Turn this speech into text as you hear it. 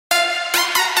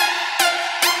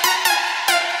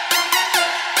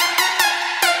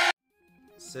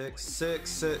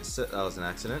That was an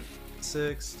accident.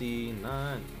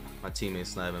 69. My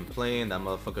teammate's not even playing. That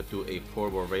motherfucker threw a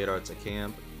portable radar to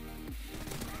camp.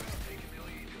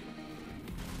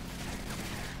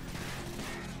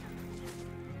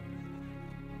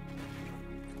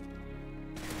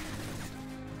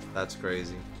 That's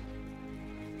crazy.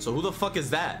 So who the fuck is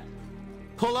that?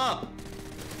 Pull up!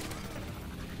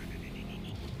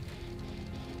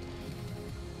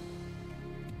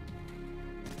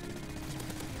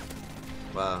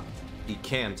 Wow. He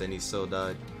camped and he still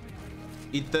died.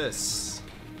 Eat this.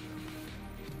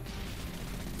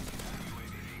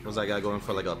 Was that guy going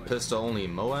for like a pistol only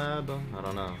Moab? I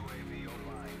don't know.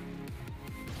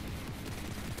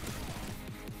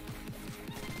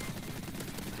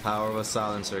 Power of a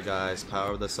silencer, guys.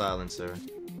 Power of the silencer.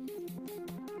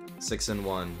 6 and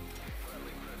 1.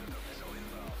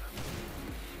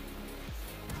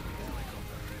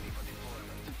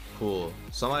 Cool.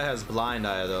 Somebody has blind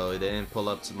eye though. They didn't pull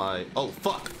up to my. Oh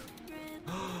fuck!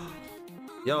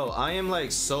 Yo, I am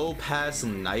like so past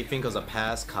knifing because of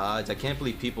past CODs. I can't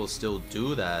believe people still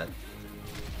do that.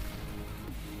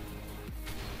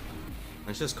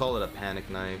 Let's just call it a panic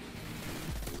knife.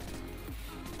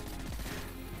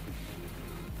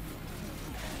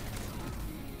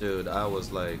 Dude, I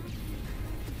was like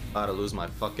about to lose my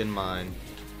fucking mind.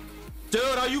 Dude,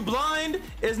 are you blind?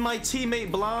 Is my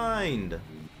teammate blind?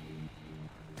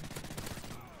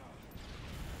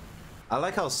 I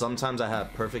like how sometimes I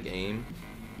have perfect aim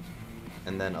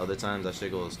and then other times that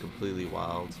shit goes completely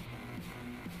wild.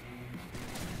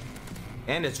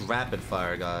 And it's rapid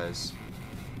fire, guys.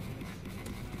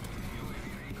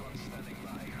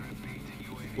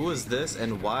 Who is this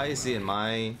and why is he in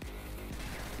my...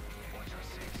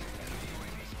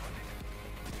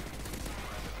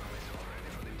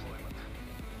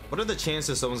 What are the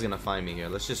chances someone's gonna find me here?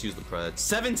 Let's just use the pred.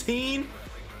 17?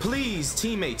 Please,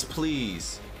 teammates,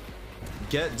 please.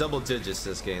 Get double digits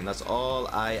this game. That's all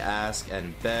I ask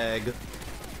and beg.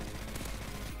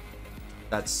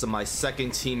 That's my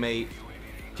second teammate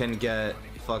can get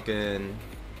fucking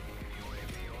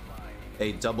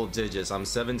a double digits. I'm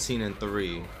 17 and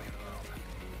 3.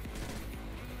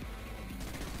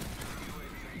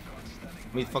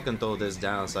 Let me fucking throw this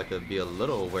down so I could be a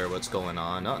little aware what's going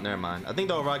on. Oh, never mind. I think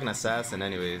they'll rock an assassin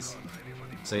anyways.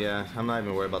 So yeah, I'm not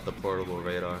even worried about the portable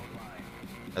radar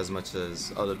as much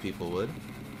as other people would.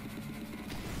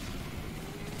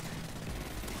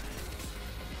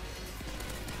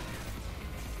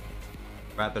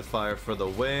 Rapid fire for the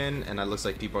win, and it looks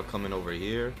like people are coming over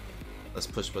here. Let's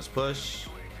push, push, push.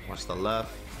 Watch the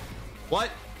left. What?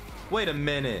 Wait a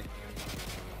minute.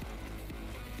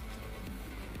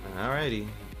 Alrighty.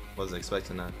 Wasn't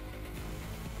expecting that.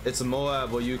 It's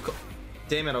Moab. What you call...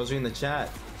 Damn it, I was reading the chat.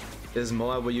 Is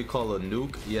Moab what you call a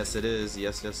nuke? Yes, it is.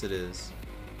 Yes, yes, it is.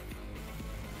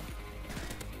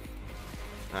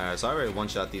 Alright, so I already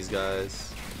one-shot these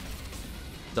guys.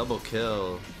 Double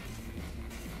kill.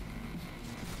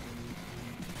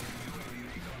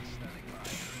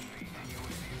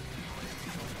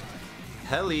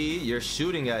 Heli, you're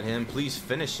shooting at him. Please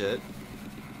finish it.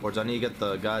 Or do I need to get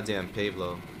the goddamn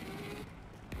Pavlo?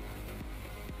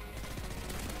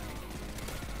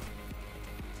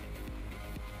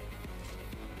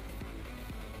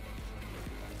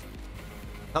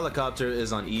 Helicopter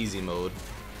is on easy mode.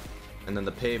 And then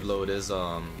the payload is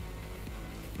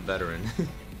veteran.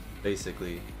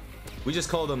 Basically. We just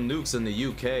call them nukes in the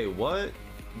UK. What?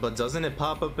 But doesn't it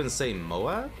pop up and say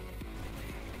Moab?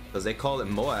 Because they call it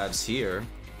Moabs here.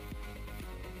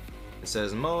 It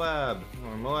says Moab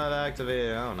or Moab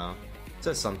activated. I don't know. It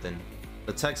says something.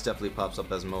 The text definitely pops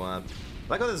up as Moab. I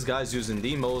like how this guy's using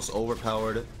the most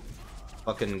overpowered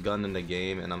fucking gun in the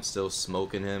game and I'm still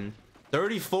smoking him.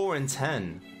 34 and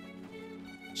 10.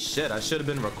 Shit, I should have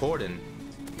been recording.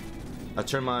 I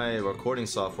turned my recording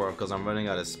software off because I'm running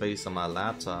out of space on my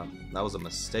laptop. That was a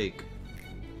mistake.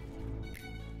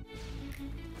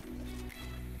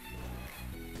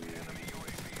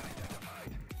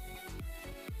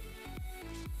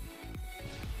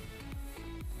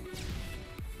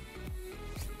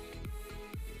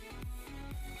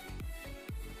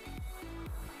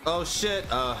 Oh shit,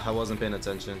 I wasn't paying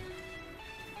attention.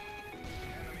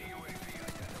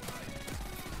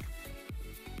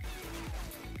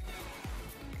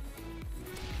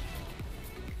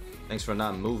 Thanks for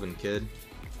not moving, kid.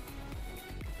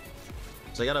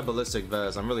 So I got a ballistic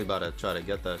vest. I'm really about to try to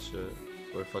get that shit.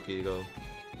 Where the fuck did he go?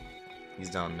 He's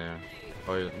down there.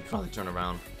 Or he'll probably turn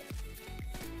around.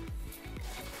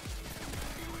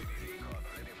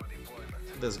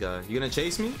 This guy. You gonna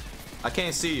chase me? I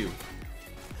can't see you.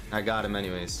 I got him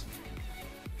anyways.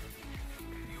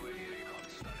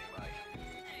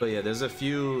 But yeah, there's a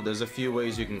few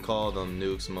ways you can call them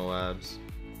nukes, Moabs.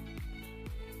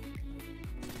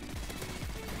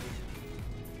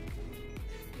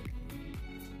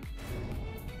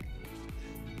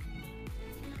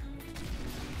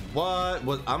 What?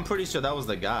 Well, I'm pretty sure that was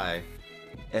the guy.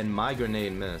 And my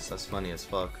grenade missed. That's funny as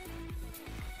fuck.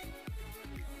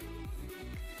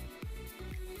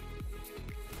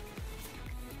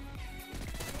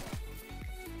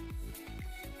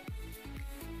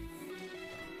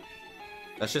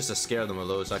 That's just to scare them a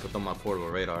little so I can throw my portable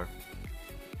radar.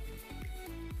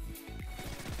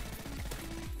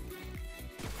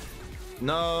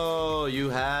 No, you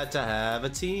had to have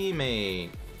a teammate.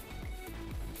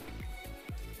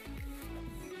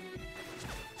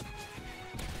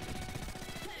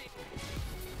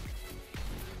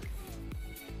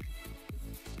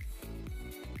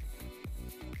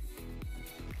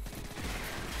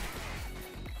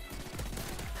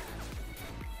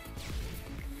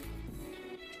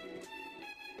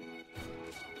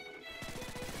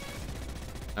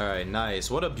 All right,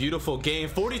 nice. What a beautiful game.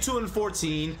 42 and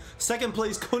 14. Second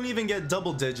place, couldn't even get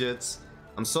double digits.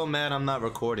 I'm so mad I'm not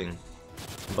recording.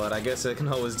 But I guess I can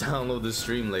always download the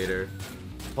stream later.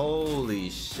 Holy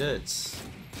shit.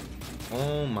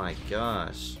 Oh my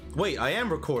gosh. Wait, I am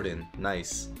recording.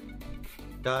 Nice.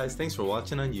 Guys, thanks for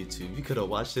watching on YouTube. You could have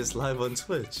watched this live on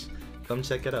Twitch. Come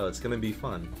check it out. It's gonna be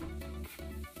fun.